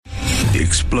the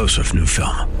explosive new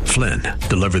film, Flynn,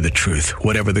 Deliver the Truth,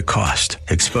 Whatever the Cost,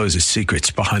 exposes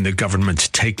secrets behind the government's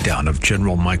takedown of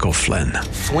General Michael Flynn.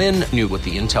 Flynn knew what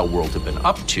the intel world had been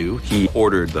up to. He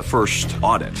ordered the first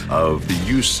audit of the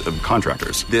use of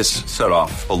contractors. This set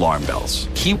off alarm bells.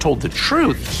 He told the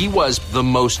truth. He was the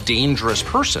most dangerous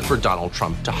person for Donald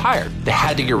Trump to hire. They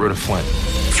had to get rid of Flynn.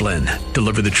 Flynn,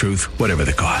 Deliver the Truth, Whatever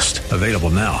the Cost. Available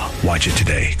now. Watch it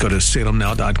today. Go to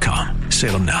salemnow.com.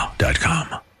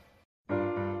 salemnow.com.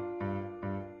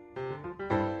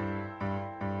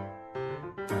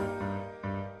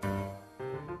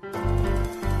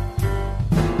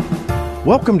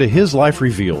 Welcome to His Life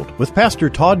Revealed with Pastor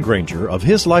Todd Granger of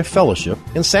His Life Fellowship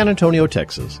in San Antonio,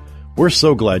 Texas. We're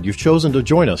so glad you've chosen to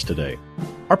join us today.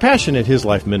 Our passion at His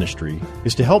Life Ministry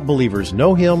is to help believers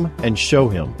know Him and show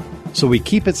Him. So we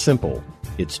keep it simple.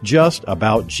 It's just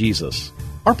about Jesus.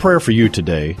 Our prayer for you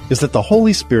today is that the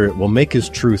Holy Spirit will make His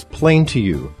truth plain to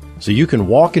you so you can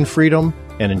walk in freedom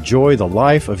and enjoy the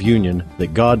life of union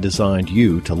that God designed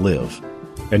you to live.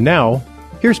 And now,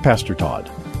 here's Pastor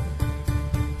Todd.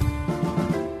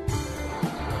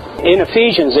 In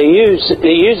Ephesians, they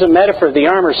use a metaphor of the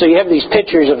armor, so you have these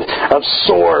pictures of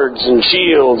swords and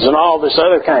shields and all this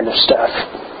other kind of stuff.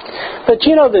 But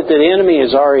you know that the enemy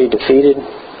is already defeated?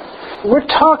 We're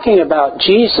talking about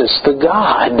Jesus, the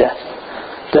God,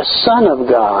 the Son of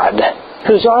God,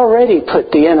 who's already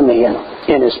put the enemy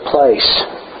in his place.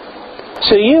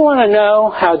 So you want to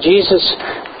know how Jesus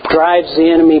drives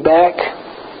the enemy back?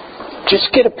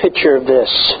 Just get a picture of this.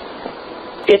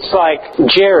 It's like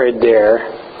Jared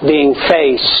there, being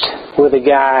faced with a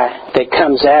guy that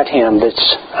comes at him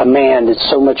that's a man that's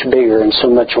so much bigger and so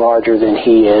much larger than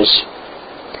he is.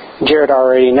 Jared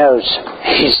already knows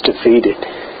he's defeated.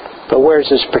 But where's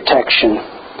his protection?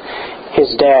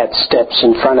 His dad steps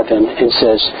in front of him and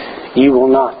says, "You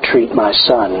will not treat my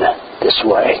son this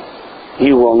way.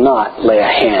 You will not lay a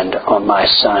hand on my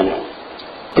son.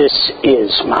 This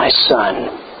is my son."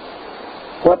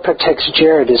 What protects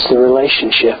Jared is the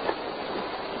relationship.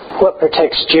 What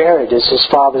protects Jared is his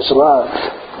father's love.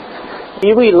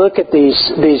 We look at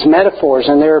these metaphors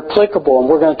and they're applicable, and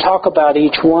we're going to talk about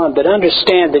each one, but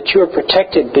understand that you're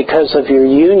protected because of your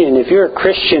union. If you're a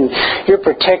Christian, you're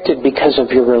protected because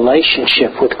of your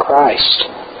relationship with Christ.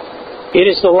 It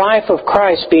is the life of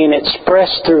Christ being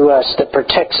expressed through us that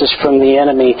protects us from the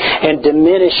enemy and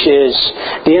diminishes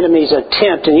the enemy's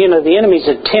attempt. And you know, the enemy's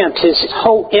attempt, his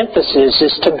whole emphasis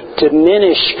is to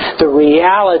diminish the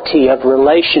reality of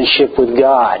relationship with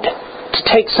God, to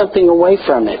take something away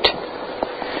from it.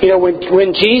 You know,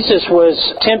 when Jesus was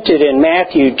tempted in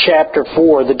Matthew chapter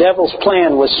 4, the devil's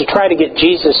plan was to try to get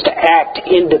Jesus to act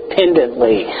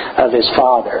independently of his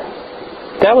Father.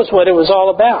 That was what it was all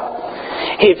about.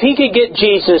 If he could get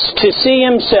Jesus to see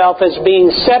himself as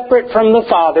being separate from the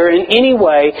Father in any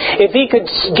way, if he could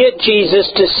get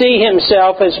Jesus to see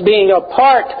himself as being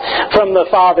apart from the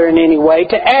Father in any way,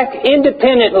 to act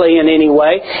independently in any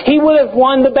way, he would have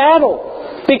won the battle.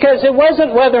 Because it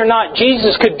wasn't whether or not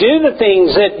Jesus could do the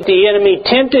things that the enemy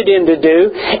tempted him to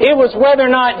do. It was whether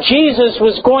or not Jesus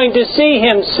was going to see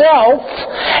himself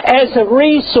as a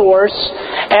resource,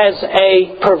 as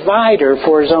a provider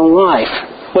for his own life.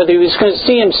 Whether he was going to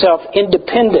see himself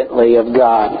independently of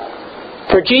God.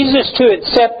 For Jesus to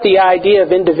accept the idea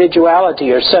of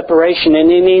individuality or separation in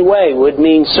any way would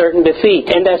mean certain defeat.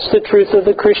 And that's the truth of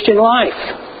the Christian life.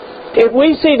 If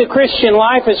we see the Christian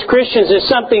life as Christians as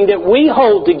something that we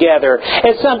hold together,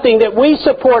 as something that we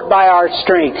support by our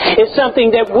strength, as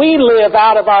something that we live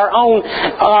out of our own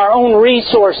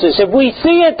resources, if we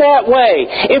see it that way,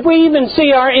 if we even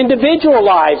see our individual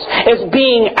lives as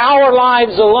being our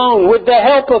lives alone with the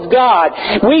help of God,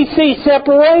 we see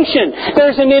separation.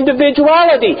 There's an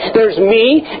individuality. There's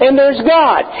me and there's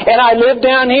God. And I live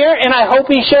down here and I hope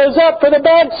He shows up for the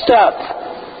bad stuff.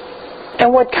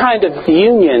 And what kind of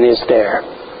union is there?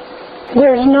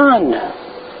 There's none.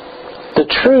 The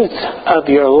truth of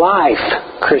your life,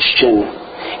 Christian,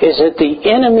 is that the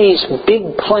enemy's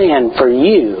big plan for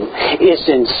you is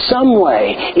in some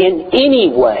way, in any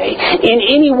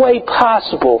way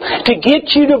possible, to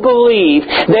get you to believe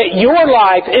that your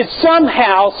life is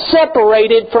somehow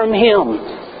separated from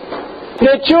Him.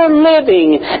 That your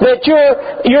living, that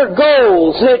your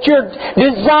goals, that your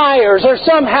desires are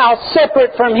somehow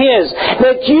separate from His.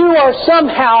 That you are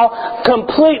somehow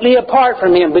completely apart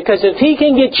from Him. Because if He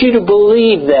can get you to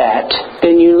believe that,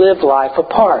 then you live life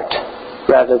apart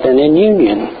rather than in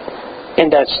union.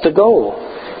 And that's the goal.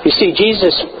 You see,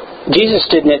 Jesus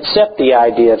didn't accept the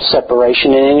idea of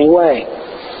separation in any way.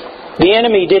 The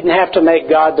enemy didn't have to make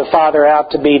God the Father out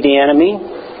to be the enemy.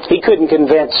 He couldn't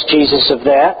convince Jesus of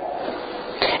that.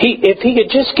 If he could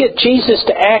just get Jesus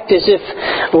to act as if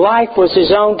life was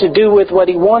his own to do with what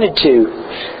he wanted to,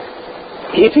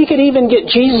 if he could even get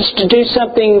Jesus to do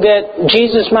something that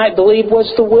Jesus might believe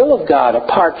was the will of God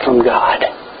apart from God,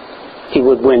 he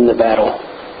would win the battle.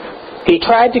 He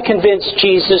tried to convince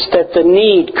Jesus that the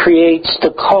need creates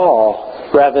the call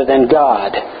rather than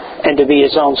God, and to be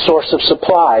his own source of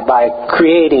supply by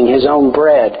creating his own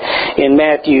bread. In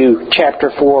Matthew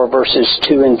chapter 4, verses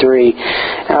 2 and 3,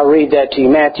 I'll read that to you.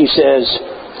 Matthew says,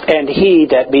 "And he,"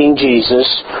 that being Jesus,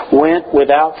 "went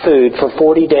without food for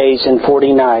 40 days and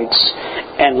 40 nights,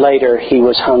 and later he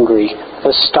was hungry."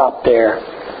 Let's stop there.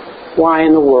 Why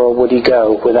in the world would he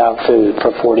go without food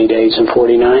for 40 days and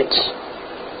 40 nights?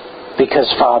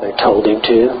 Because Father told him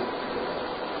to.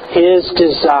 His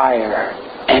desire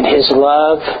and his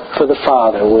love for the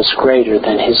Father was greater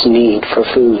than his need for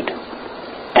food.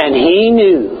 And he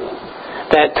knew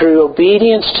that through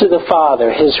obedience to the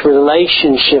Father, his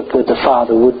relationship with the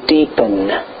Father would deepen.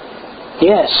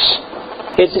 Yes,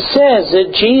 it says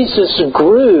that Jesus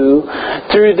grew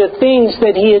through the things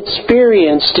that he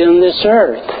experienced in this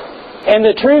earth. And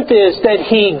the truth is that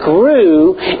he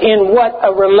grew in what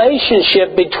a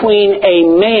relationship between a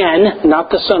man,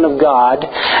 not the Son of God,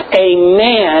 a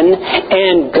man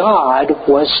and God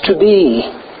was to be.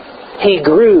 He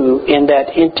grew in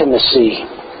that intimacy.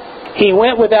 He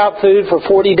went without food for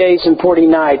 40 days and 40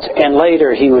 nights, and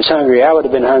later he was hungry. I would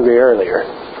have been hungry earlier.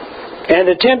 And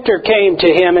the tempter came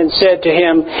to him and said to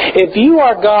him, "If you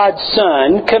are God's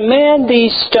Son, command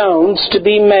these stones to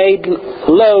be made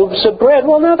loaves of bread."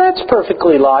 Well, now that's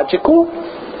perfectly logical.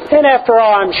 And after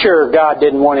all, I'm sure God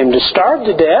didn't want him to starve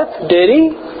to death, did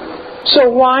he? So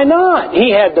why not?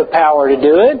 He had the power to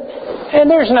do it. And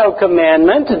there's no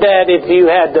commandment that if you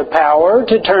had the power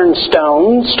to turn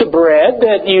stones to bread,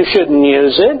 that you shouldn't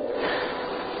use it.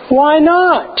 Why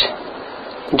not?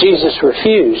 Jesus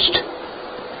refused.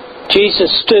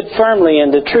 Jesus stood firmly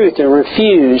in the truth and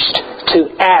refused to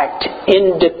act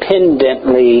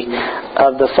independently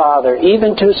of the Father,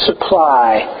 even to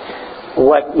supply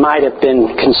what might have been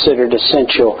considered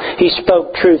essential. He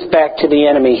spoke truth back to the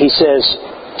enemy. He says,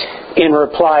 in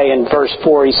reply in verse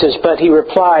 4, he says, "But he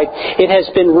replied, it has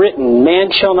been written,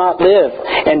 man shall not live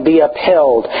and be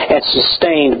upheld and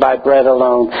sustained by bread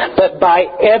alone, but by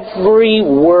every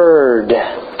word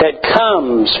that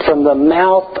comes from the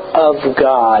mouth of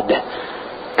God.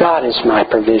 God is my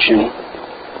provision."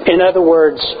 In other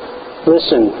words,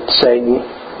 listen, Satan,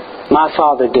 my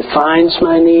Father defines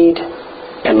my need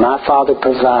and my Father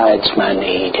provides my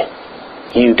need.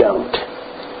 You don't.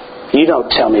 You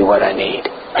don't tell me what I need.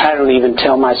 I don't even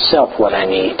tell myself what I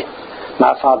need.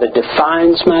 My Father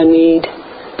defines my need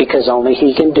because only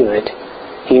He can do it.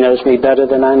 He knows me better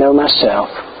than I know myself.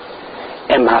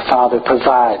 And my Father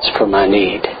provides for my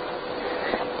need.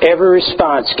 Every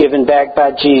response given back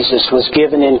by Jesus was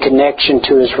given in connection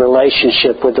to His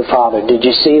relationship with the Father. Did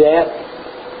you see that?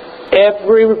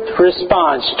 Every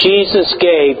response Jesus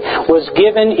gave was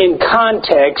given in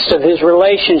context of His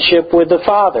relationship with the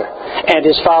Father and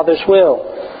His Father's will.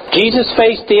 Jesus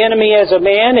faced the enemy as a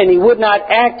man, and He would not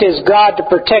act as God to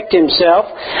protect Himself,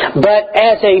 but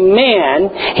as a man,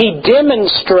 He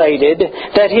demonstrated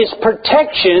that His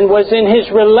protection was in His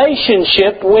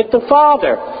relationship with the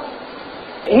Father.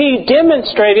 He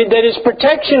demonstrated that His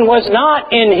protection was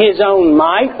not in His own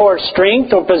might or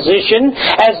strength or position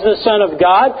as the Son of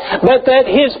God, but that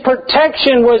His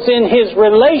protection was in His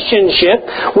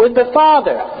relationship with the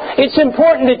Father. It's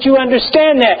important that you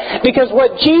understand that, because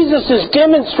what Jesus is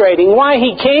demonstrating, why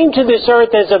He came to this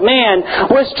earth as a man,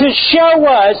 was to show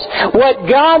us what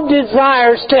God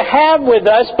desires to have with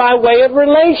us by way of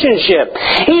relationship.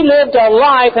 He lived a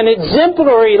life, an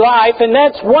exemplary life, and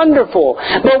that's wonderful.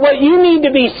 But what you need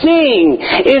to be seeing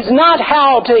is not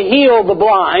how to heal the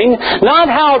blind, not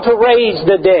how to raise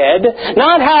the dead,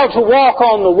 not how to walk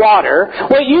on the water.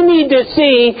 What you need to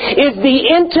see is the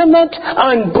intimate,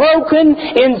 unbroken,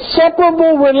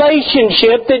 inseparable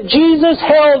relationship that Jesus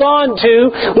held on to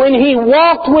when He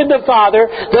walked with the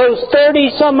Father those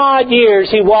 30-some-odd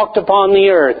years He walked upon the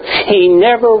earth. He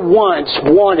never once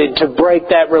wanted to break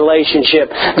that relationship.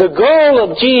 The goal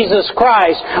of Jesus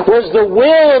Christ was the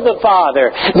will of the Father.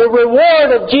 The reward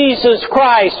of Jesus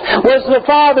Christ was the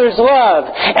Father's love.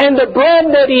 And the bread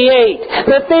that He ate,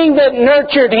 the thing that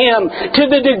nurtured Him to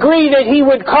the degree that He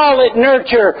would call it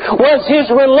nurture, was His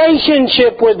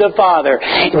relationship with the Father.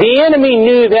 The enemy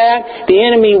knew that. The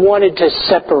enemy wanted to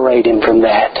separate Him from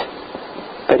that.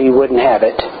 But He wouldn't have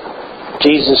it.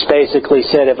 Jesus basically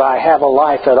said, if I have a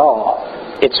life at all,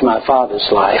 it's my Father's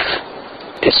life.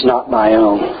 It's not my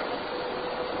own.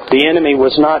 The enemy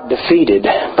was not defeated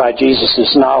by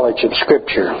Jesus' knowledge of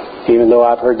Scripture. even though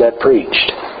I've heard that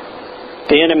preached.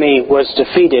 The enemy was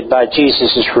defeated by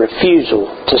Jesus' refusal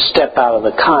to step out of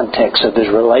the context of his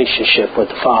relationship with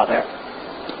the Father.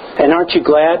 And aren't you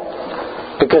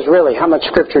glad? Because really, how much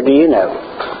Scripture do you know?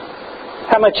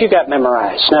 How much you got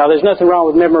memorized? Now, there's nothing wrong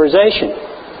with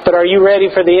memorization. But are you ready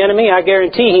for the enemy? I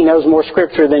guarantee he knows more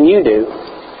Scripture than you do.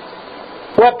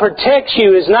 What protects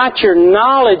you is not your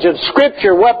knowledge of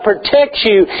Scripture. What protects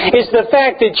you is the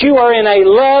fact that you are in a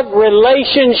love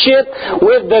relationship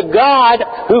with the God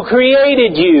who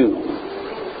created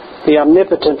you. The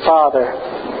omnipotent Father,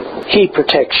 He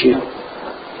protects you.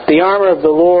 The armor of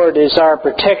the Lord is our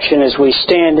protection as we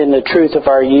stand in the truth of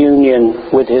our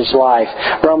union with His life.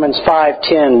 Romans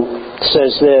 5:10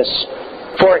 says this,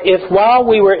 "For if while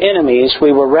we were enemies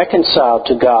we were reconciled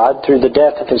to God through the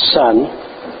death of His Son,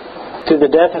 through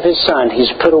the death of His Son,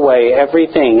 He's put away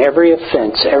everything, every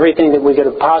offense, everything that we could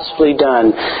have possibly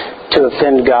done to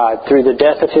offend God. Through the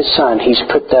death of His Son, He's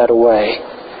put that away."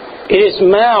 It is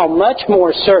now much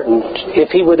more certain,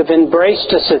 if He would have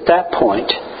embraced us at that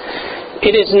point,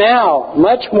 it is now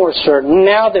much more certain,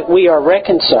 now that we are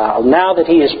reconciled, now that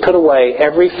He has put away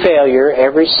every failure,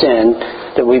 every sin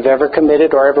that we've ever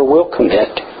committed or ever will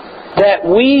commit, that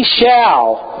we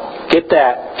shall, get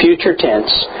that, future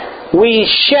tense, we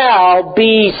shall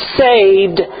be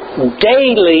saved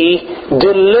daily,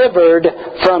 delivered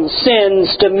from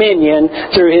sin's dominion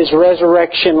through His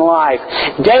resurrection life.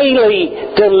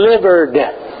 Daily delivered.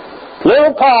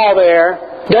 Little Paul there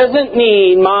doesn't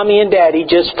need Mommy and Daddy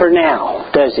just for now,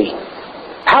 does he?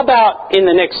 How about in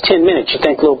the next 10 minutes? You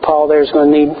think little Paul there is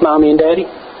going to need Mommy and Daddy?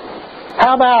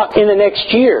 How about in the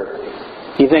next year?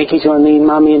 You think he's going to need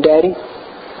Mommy and Daddy?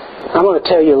 I'm going to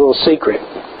tell you a little secret.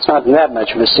 It's not that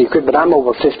much of a secret, but I'm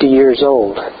over 50 years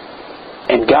old.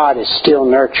 And God is still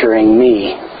nurturing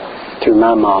me through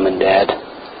my mom and dad.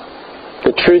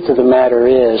 The truth of the matter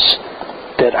is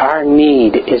that our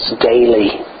need is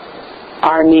daily.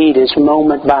 Our need is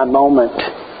moment by moment.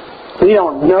 We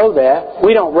don't know that.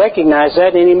 We don't recognize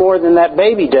that any more than that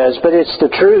baby does, but it's the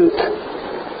truth.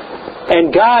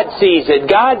 And God sees it.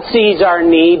 God sees our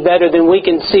need better than we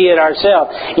can see it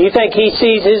ourselves. You think He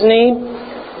sees His need?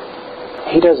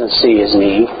 He doesn't see His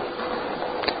need.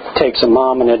 It takes a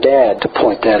mom and a dad to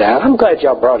point that out. I'm glad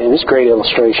y'all brought in this great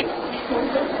illustration.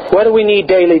 What do we need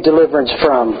daily deliverance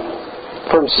from?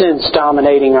 From sins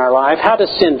dominating our life. How does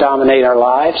sin dominate our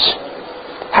lives?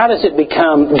 How does it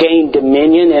gain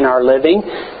dominion in our living?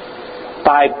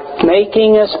 By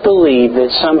making us believe that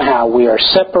somehow we are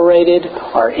separated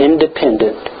or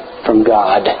independent from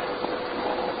God.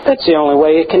 That's the only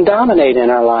way it can dominate in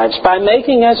our lives. By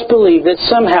making us believe that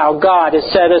somehow God has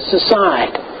set us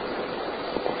aside.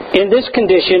 In this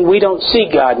condition, we don't see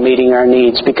God meeting our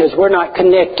needs because we're not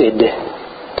connected.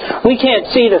 We can't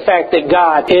see the fact that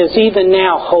God is even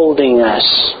now holding us,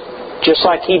 just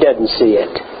like He doesn't see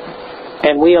it.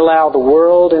 And we allow the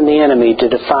world and the enemy to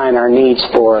define our needs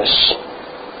for us.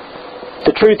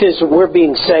 The truth is that we're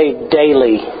being saved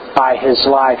daily by His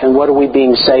life. And what are we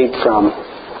being saved from?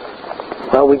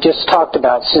 Well, we just talked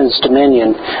about sin's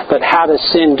dominion. But how does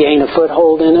sin gain a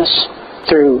foothold in us?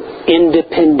 Through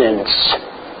independence.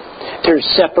 Through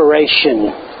separation.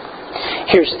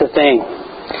 Here's the thing.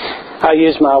 I'll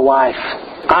use my wife.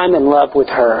 I'm in love with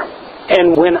her.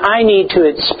 And when I need to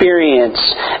experience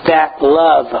that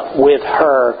love with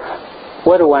her,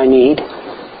 what do I need?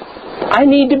 I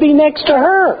need to be next to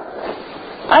her.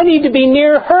 I need to be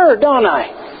near her, don't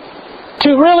I? To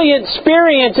really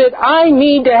experience it, I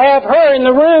need to have her in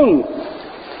the room.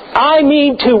 I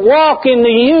need to walk in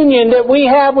the union that we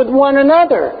have with one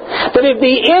another. But if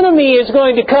the enemy is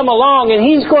going to come along and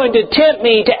he's going to tempt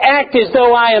me to act as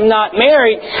though I am not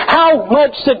married, how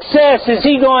much success is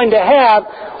he going to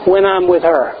have when I'm with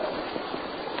her?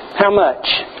 How much?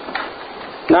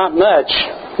 Not much.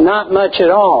 Not much at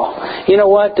all. You know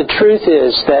what? The truth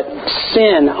is that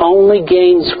sin only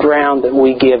gains ground that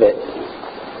we give it.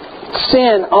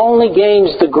 Sin only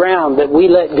gains the ground that we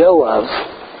let go of.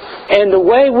 And the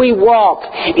way we walk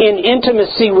in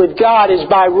intimacy with God is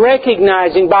by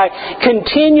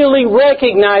continually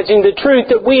recognizing the truth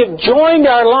that we have joined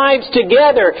our lives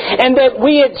together and that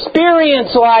we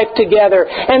experience life together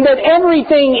and that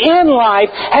everything in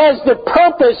life has the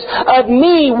purpose of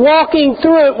me walking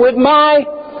through it with my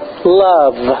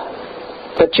love.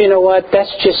 But you know what?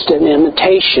 That's just an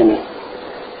imitation.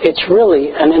 It's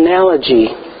really an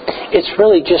analogy. It's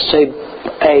really just a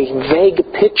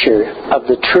vague picture of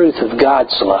the truth of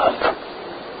God's love,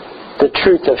 the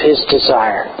truth of His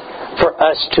desire. for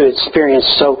us to experience.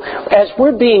 So as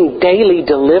we're being daily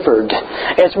delivered,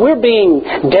 as we're being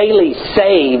daily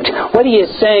saved, what he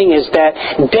is saying is that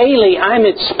daily I'm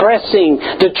expressing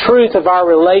the truth of our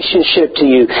relationship to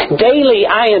you. Daily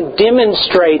I am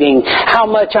demonstrating how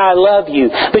much I love you.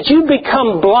 But you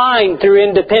become blind through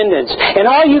independence. And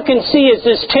all you can see is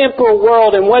this temporal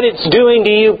world and what it's doing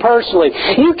to you personally.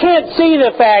 You can't see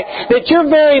the fact that your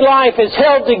very life is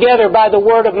held together by the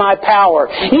word of my power.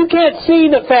 You can't see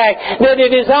the fact that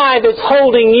it is I that's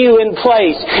holding you in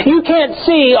place. You can't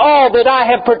see all that I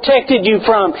have protected you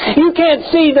from. You can't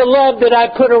see the love that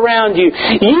I put around you.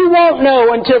 You won't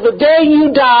know until the day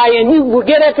you die and you will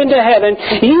get up into heaven.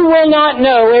 You will not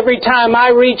know every time I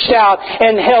reached out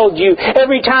and held you,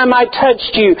 every time I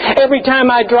touched you, every time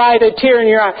I dried a tear in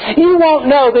your eye. You won't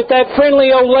know that that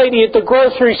friendly old lady at the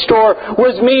grocery store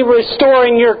was me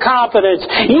restoring your confidence.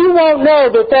 You won't know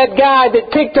that that guy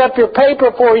that picked up your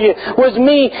paper for you was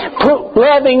me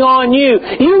loving on you.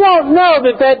 You won't know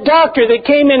that that doctor that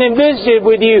came in and visited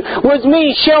with you was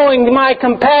me showing my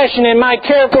compassion and my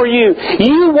care for you.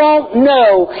 You won't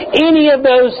know any of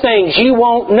those things. You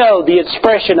won't know the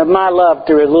expression of my love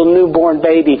through a little newborn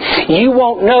baby. You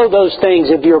won't know those things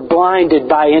if you're blinded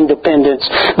by independence.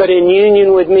 But in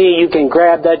union with me, you can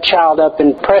grab that child up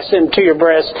and press him to your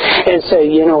breast and say,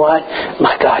 you know what?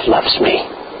 My God loves me.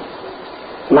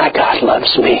 My God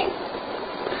loves me.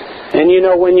 And you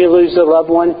know, when you lose a loved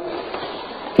one,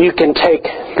 you can take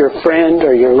your friend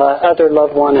or your other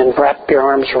loved one and wrap your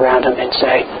arms around him and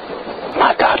say,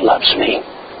 my God loves me.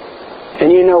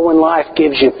 And you know, when life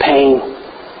gives you pain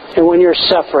and when you're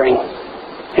suffering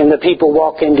and the people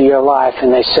walk into your life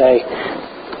and they say,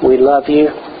 we love you,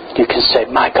 you can say,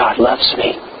 my God loves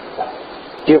me.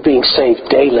 You're being saved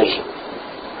daily,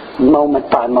 moment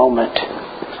by moment.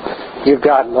 Your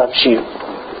God loves you.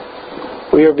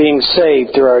 We are being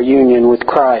saved through our union with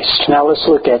Christ. Now let's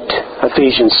look at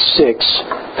Ephesians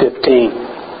 6:15.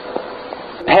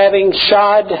 Having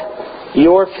shod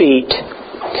your feet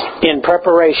in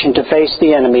preparation to face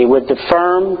the enemy with the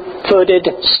firm-footed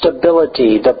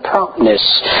stability, the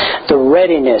promptness, the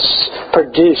readiness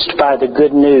produced by the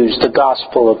good news, the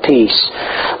gospel of peace.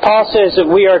 Paul says that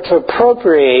we are to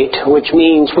appropriate, which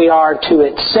means we are to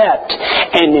accept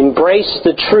and embrace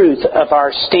the truth of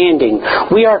our standing.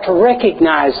 We are to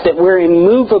recognize that we're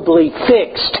immovably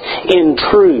fixed in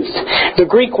truth. The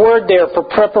Greek word there for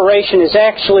preparation is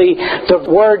actually the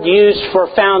word used for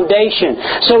foundation.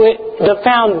 So the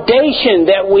foundation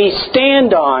that we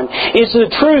stand on is the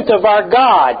truth of our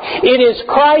God. It is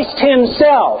Christ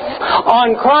Himself.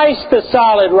 On Christ the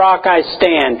solid rock I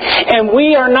stand. And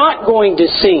we are not going to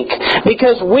sink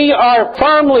because we are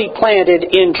firmly planted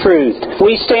in truth.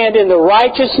 We stand in the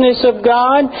righteousness of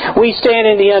God. We stand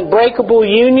in the unbreakable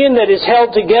union that is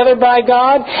held together by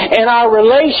God. And our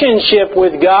relationship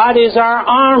with God is our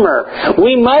armor.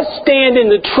 We must stand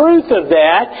in the truth of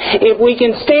that. If we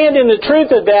can stand in the truth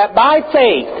of that by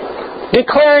faith,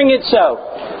 declaring it so,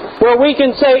 where we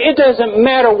can say, it doesn't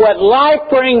matter what life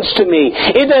brings to me.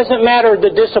 It doesn't matter the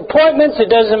disappointments.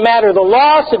 It doesn't matter the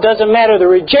loss. It doesn't matter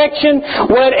the rejection.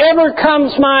 Whatever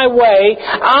comes my way,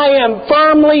 I am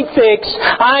firmly fixed.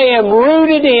 I am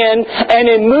rooted in an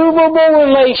immovable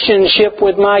relationship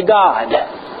with my God.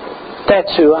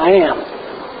 That's who I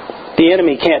am. The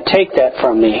enemy can't take that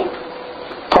from me.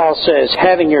 Paul says,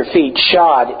 having your feet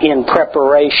shod in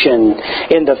preparation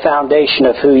in the foundation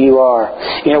of who you are.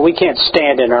 You know, we can't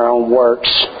stand in our own works.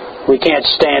 We can't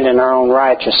stand in our own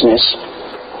righteousness.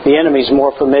 The enemy's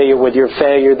more familiar with your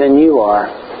failure than you are.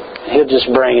 He'll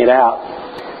just bring it out.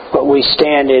 What we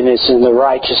stand in is in the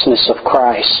righteousness of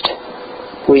Christ.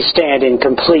 We stand in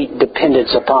complete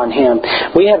dependence upon Him.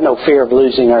 We have no fear of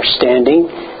losing our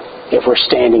standing if we're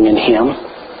standing in Him.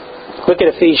 Look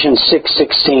at Ephesians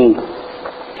 6:16.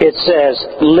 It says,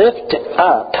 lift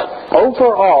up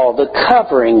over all the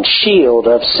covering shield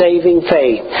of saving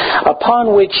faith,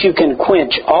 upon which you can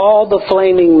quench all the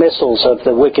flaming missiles of the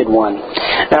wicked one.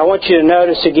 Now I want you to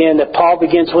notice again that Paul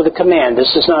begins with a command. This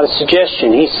is not a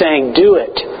suggestion. He's saying, do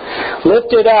it.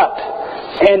 Lift it up.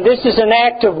 And this is an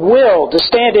act of will to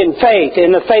stand in faith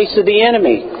in the face of the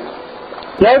enemy.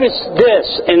 Notice this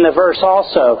in the verse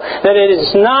also, that it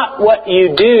is not what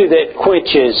you do that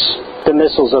quenches the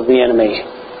missiles of the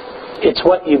enemy. It's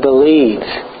what you believe.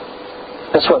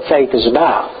 That's what faith is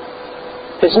about.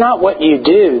 It's not what you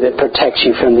do that protects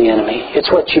you from the enemy. It's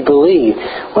what you believe.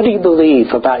 What do you believe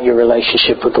about your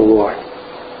relationship with the Lord?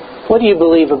 What do you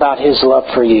believe about His love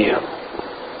for you?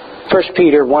 1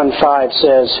 Peter 1:5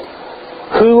 says,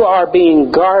 who are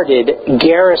being guarded,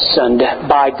 garrisoned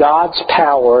by God's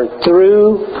power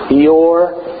through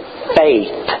your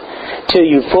faith. till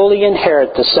you fully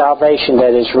inherit the salvation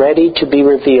that is ready to be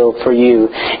revealed for you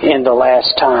in the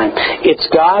last time. It's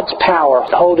God's power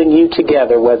holding you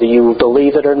together whether you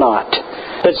believe it or not.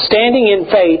 But standing in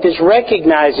faith is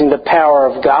recognizing the power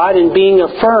of God and being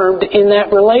affirmed in that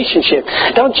relationship.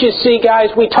 Don't you see, guys,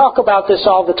 we talk about this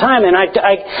all the time, and I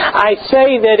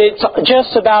say that it's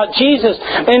just about Jesus.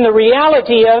 And the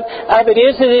reality of it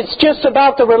is that it's just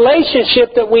about the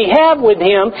relationship that we have with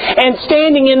Him and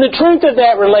standing in the truth of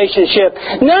that relationship.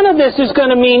 None of this is going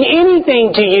to mean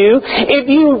anything to you if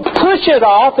you push it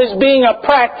off as being a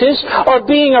practice or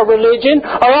being a religion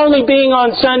or only being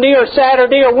on Sunday or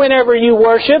Saturday or whenever you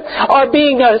worship, or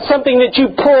being something that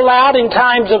you pull out in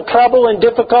times of trouble and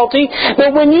difficulty.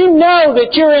 But when you know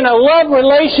that you're in a love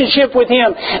relationship with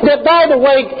Him, that, by the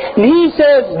way, He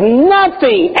says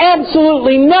nothing,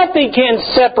 absolutely nothing can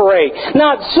separate.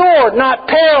 Not sword, not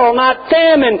peril, not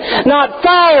famine, not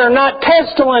fire, not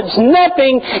pestilence.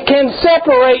 Nothing can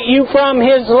separate you from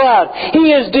His love.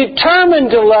 He is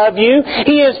determined to love you.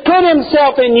 He has put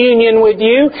Himself in union with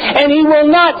you, and He will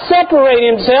not separate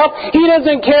Himself. He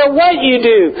doesn't care what you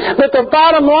do. But the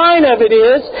bottom line of it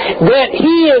is that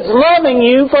He is loving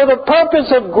you for the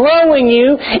purpose of growing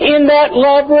you in that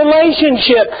love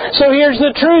relationship. So here's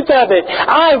the truth of it.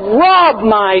 I rob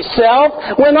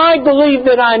myself when I believe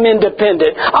that I'm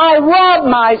independent. I rob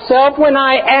myself when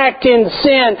I act in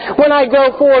sin, when I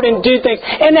go forward and do things.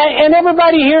 And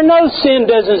everybody here knows sin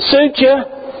doesn't suit you.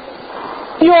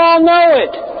 You all know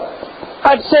it.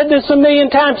 I've said this a million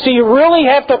times. Do you really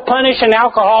have to punish an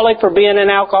alcoholic for being an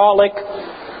alcoholic?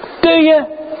 Do you?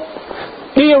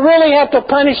 Do you really have to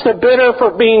punish the bitter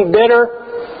for being bitter?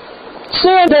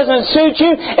 Sin doesn't suit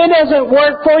you. It doesn't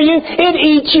work for you. It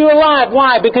eats you alive.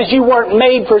 Why? Because you weren't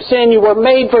made for sin. You were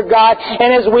made for God. And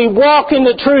as we walk in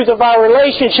the truth of our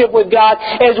relationship with God,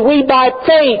 as we by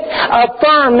faith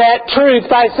affirm that truth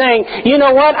by saying, you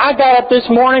know what? I got up this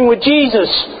morning with Jesus.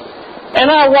 And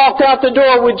I walked out the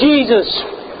door with Jesus.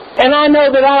 And I know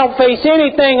that I don't face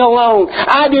anything alone.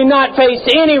 I do not face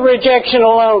any rejection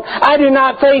alone. I do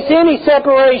not face any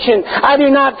separation. I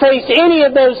do not face any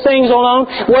of those things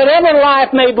alone. Whatever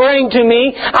life may bring to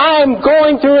me, I am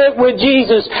going through it with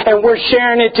Jesus, and we're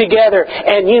sharing it together.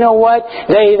 And you know what?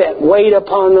 They that wait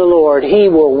upon the Lord, He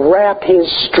will wrap His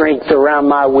strength around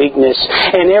my weakness.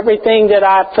 And everything that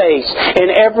I face,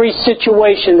 in every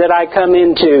situation that I come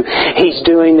into, He's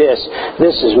doing this.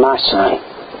 This is my son.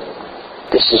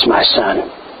 This is my son.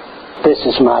 This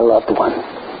is my loved one.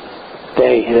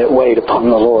 They that wait upon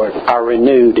the Lord are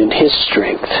renewed in His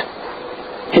strength.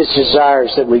 His desire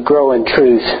is that we grow in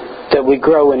truth, that we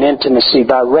grow in intimacy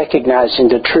by recognizing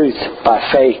the truth by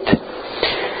faith.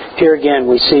 Here again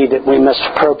we see that we must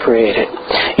appropriate it.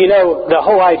 You know, the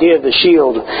whole idea of the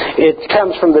shield, it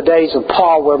comes from the days of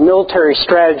Paul, where military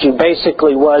strategy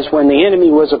basically was when the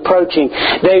enemy was approaching,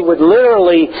 they would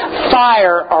literally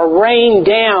fire or rain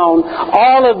down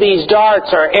all of these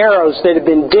darts or arrows that had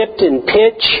been dipped in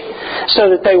pitch so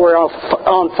that they were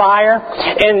on fire.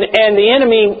 And the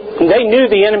enemy, they knew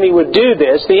the enemy would do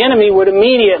this. The enemy would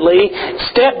immediately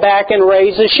step back and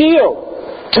raise a shield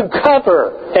to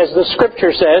cover, as the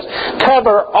Scripture says,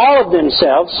 cover all of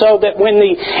themselves so that when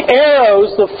the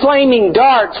arrows, the flaming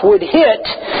darts would hit,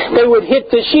 they would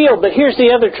hit the shield. But here's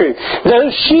the other truth.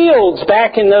 Those shields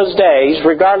back in those days,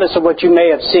 regardless of what you may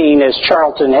have seen as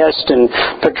Charlton Heston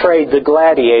portrayed the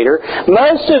gladiator,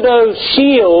 most of those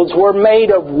shields were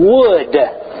made of wood.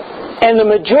 And the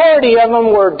majority of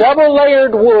them were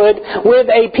double-layered wood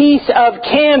with a piece of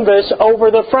canvas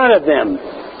over the front of them,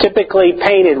 typically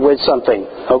painted with something,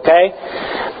 okay?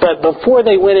 But before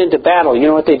they went into battle, you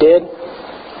know what they did?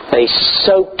 They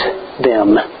soaked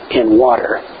them in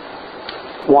water.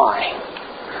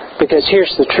 Why? Because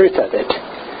here's the truth of it.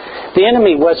 The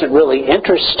enemy wasn't really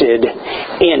interested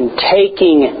in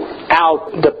taking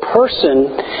out the person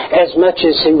as much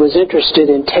as he was interested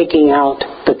in taking out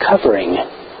the covering.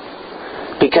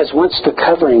 Because once the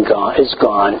covering is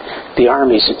gone, the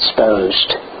army's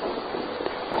exposed.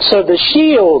 So the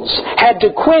shields had to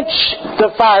quench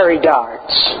the fiery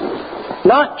darts,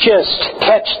 not just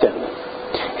catch them.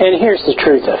 And here's the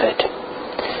truth of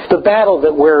it. The battle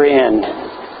that we're in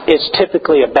is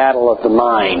typically a battle of the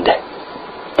mind.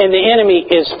 And the enemy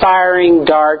is firing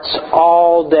darts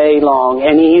all day long,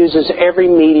 and he uses every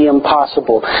medium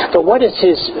possible. But what is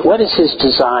his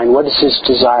design? What is his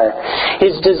desire?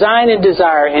 His design and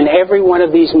desire in every one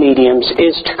of these mediums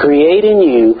is to create in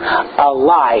you a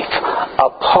life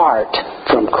apart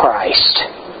from Christ.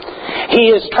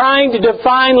 He is trying to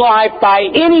define life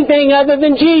by anything other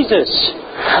than Jesus.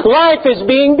 Life is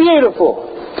being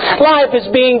beautiful. Life is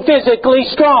being physically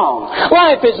strong.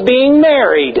 Life is being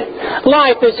married.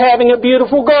 Life is having a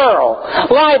beautiful girl.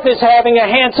 Life is having a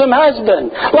handsome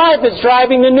husband. Life is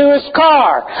driving the newest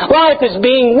car. Life is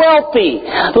being wealthy.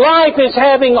 Life is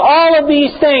having all of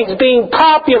these things, being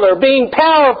popular, being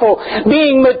powerful,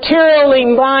 being materially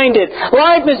minded.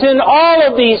 Life is in all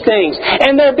of these things.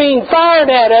 And they're being fired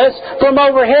at us from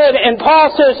overhead. And Paul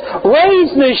says,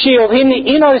 raise the shield.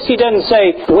 You notice he doesn't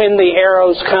say, when the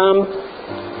arrows come.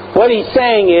 What he's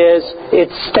saying is,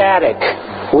 it's static.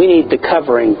 We need the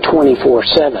covering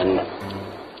 24/7.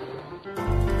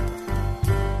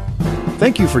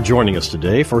 Thank you for joining us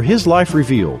today for His Life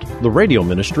Revealed, the radio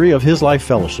ministry of His Life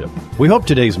Fellowship. We hope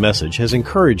today's message has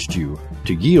encouraged you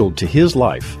to yield to His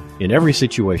life in every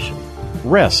situation,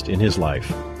 rest in His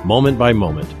life, moment by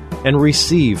moment, and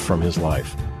receive from His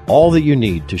life all that you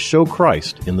need to show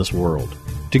Christ in this world.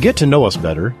 To get to know us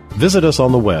better, visit us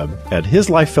on the web at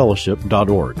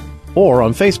hislifefellowship.org or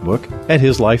on Facebook at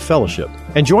His Life Fellowship.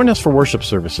 And join us for worship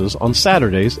services on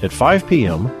Saturdays at 5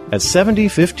 p.m. at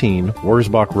 7015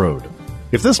 Wurzbach Road.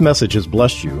 If this message has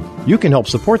blessed you, you can help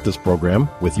support this program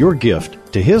with your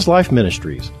gift to His Life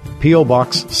Ministries, P.O.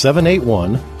 Box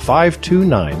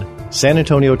 781-529, San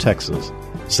Antonio, Texas,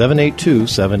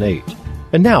 78278.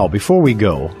 And now, before we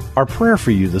go, our prayer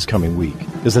for you this coming week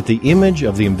is that the image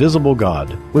of the invisible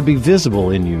God would be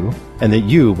visible in you and that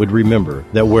you would remember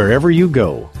that wherever you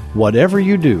go, whatever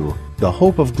you do, the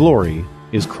hope of glory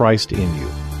is Christ in you.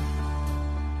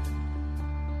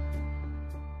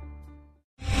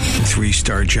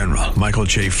 3-star General Michael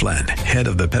J. Flynn, head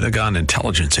of the Pentagon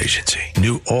Intelligence Agency,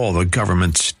 knew all the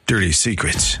government's dirty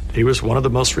secrets. He was one of the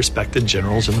most respected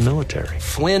generals in the military.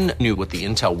 Flynn knew what the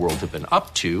intel world had been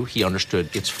up to. He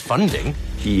understood its funding.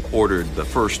 He ordered the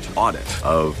first audit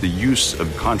of the use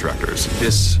of contractors.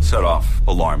 This set off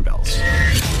alarm bells.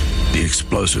 The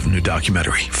explosive new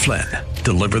documentary, Flynn,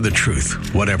 Deliver the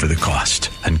Truth, Whatever the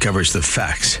Cost, uncovers the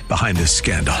facts behind this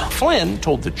scandal. Flynn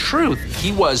told the truth.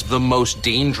 He was the most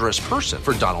dangerous person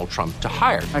for Donald Trump to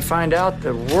hire. I find out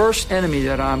the worst enemy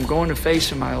that I'm going to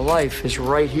face in my life is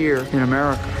right here in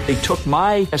America. They took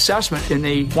my assessment and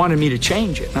they wanted me to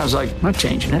change it. And I was like, I'm not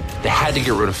changing it. They had to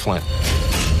get rid of Flynn.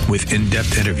 With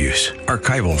in-depth interviews,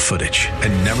 archival footage,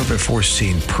 and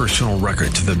never-before-seen personal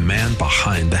records of the man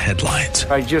behind the headlines.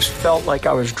 I just felt like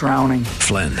I was drowning.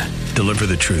 Flynn, Deliver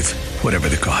the Truth, Whatever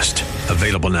the Cost.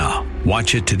 Available now.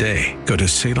 Watch it today. Go to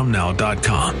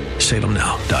salemnow.com.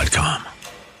 salemnow.com.